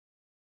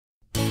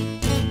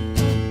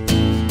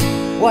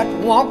What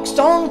walks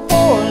on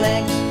 4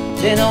 legs,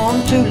 then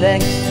on 2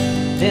 legs,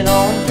 then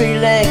on 3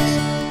 legs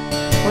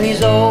when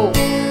he's old?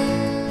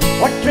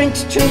 What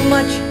drinks too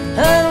much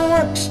and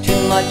works too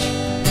much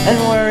and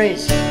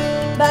worries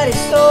about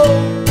his soul?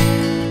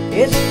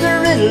 It's the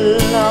riddle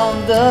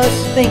of the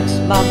Sphinx,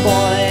 my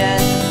boy,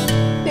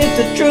 and if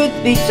the truth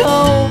be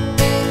told,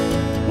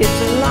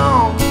 it's a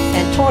long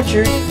and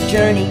tortured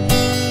journey,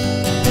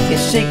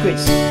 his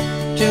secrets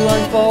to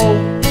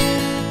unfold.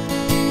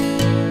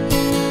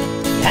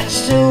 That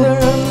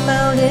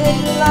silver-mounted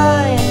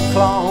lion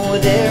claw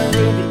with their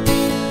ruby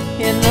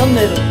in the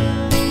middle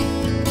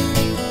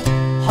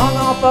hung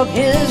off of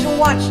his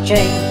watch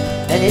chain,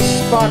 and it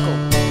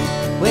sparkled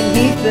when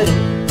he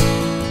fiddled.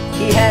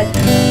 He had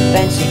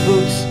fancy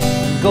boots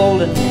and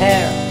golden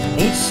hair,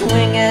 he'd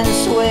swing and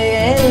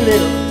sway a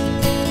little.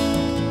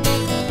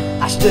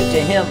 I stood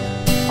to him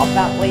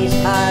about waist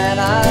high, and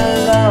I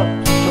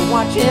loved to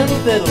watch him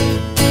fiddle.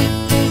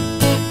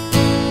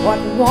 What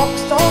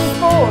walks on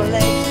 4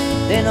 legs,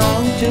 then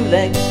on 2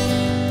 legs,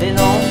 then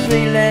on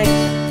 3 legs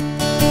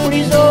when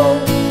he's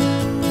old?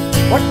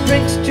 What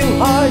drinks too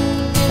hard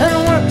and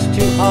works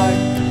too hard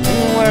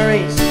and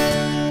worries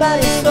about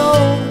his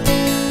soul?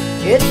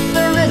 It's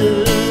the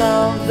riddle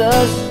of the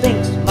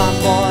Sphinx, my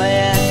boy,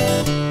 and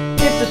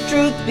if the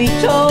truth be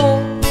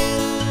told,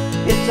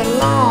 it's a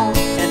long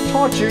and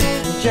tortured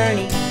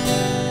journey,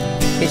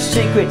 his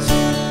secrets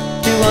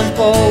to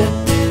unfold.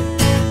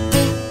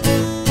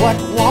 What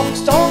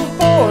walks on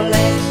 4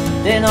 legs,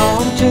 then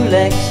on 2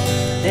 legs,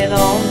 then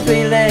on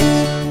 3 legs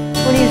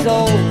when he's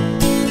old?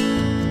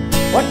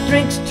 What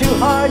drinks too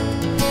hard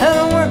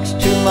and works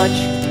too much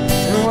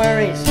and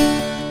worries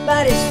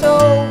about his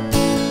soul?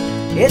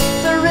 It's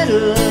the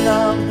riddle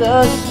of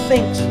the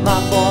Sphinx, my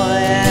boy,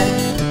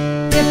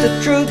 and if the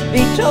truth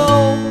be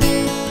told,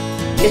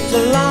 it's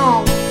a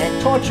long and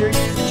tortured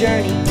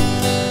journey,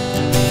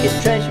 his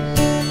treasure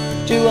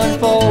to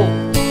unfold.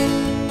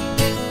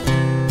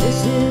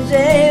 This is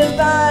a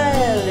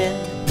violin,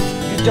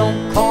 you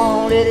don't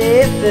call it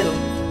a fiddle.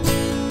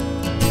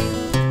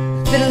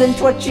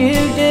 Fiddling's what you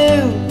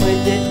do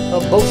with it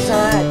on both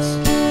sides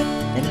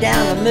and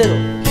down the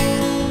middle.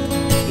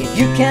 If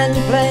you can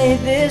play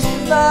this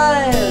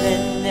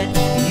violin, then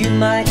you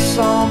might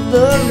solve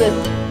the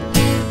riddle.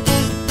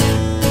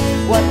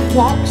 What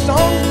walks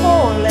on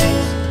 4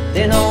 legs,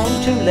 then on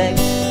 2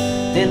 legs,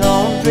 then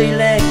on 3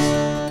 legs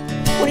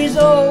when he's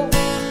old?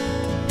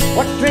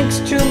 What drinks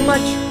too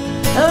much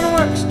and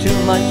works too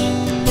much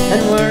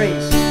and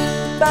worries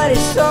about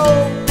his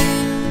soul?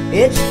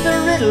 It's the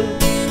riddle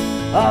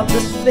of the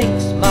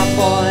Sphinx, my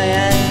boy,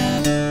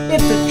 and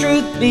if the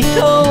truth be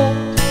told,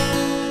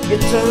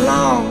 it's a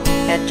long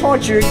and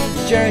tortured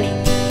journey,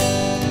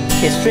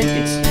 his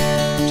secrets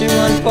to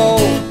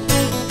unfold.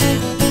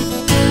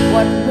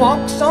 What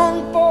walks on